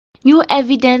New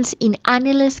evidence in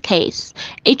Anele's case.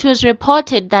 It was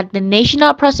reported that the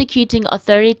National Prosecuting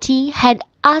Authority had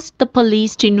asked the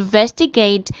police to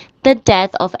investigate the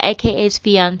death of AKA's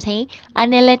fiancée,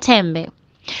 Anele Tembe.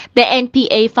 The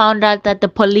NPA found out that the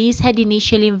police had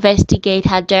initially investigated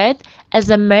her death as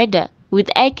a murder, with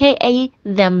AKA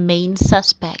the main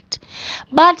suspect.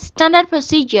 But standard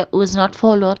procedure was not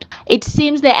followed. It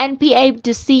seems the NPA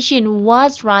decision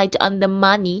was right on the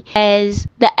money as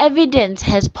the evidence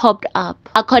has popped up.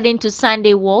 According to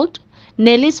Sunday World,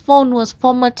 Nelly's phone was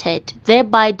formatted,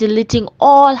 thereby deleting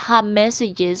all her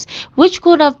messages, which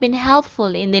could have been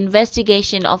helpful in the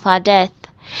investigation of her death.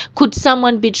 Could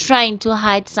someone be trying to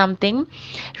hide something?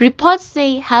 Reports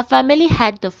say her family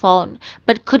had the phone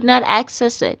but could not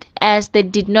access it as they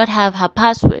did not have her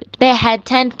password. They had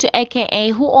turned to AKA,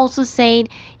 who also said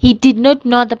he did not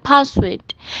know the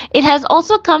password. It has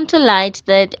also come to light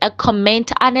that a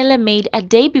comment Anele made a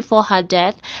day before her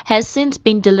death has since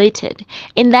been deleted.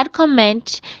 In that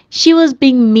comment, she was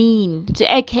being mean to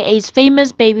AKA's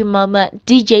famous baby mama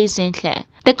DJ Sinclair.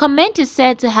 The comment is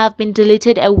said to have been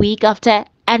deleted a week after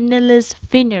Anele's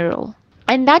funeral.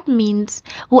 And that means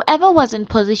whoever was in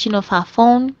possession of her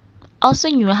phone also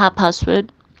knew her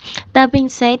password. That being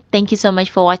said, thank you so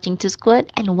much for watching to Squid.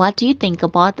 And what do you think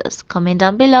about this? Comment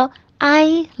down below.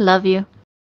 I love you.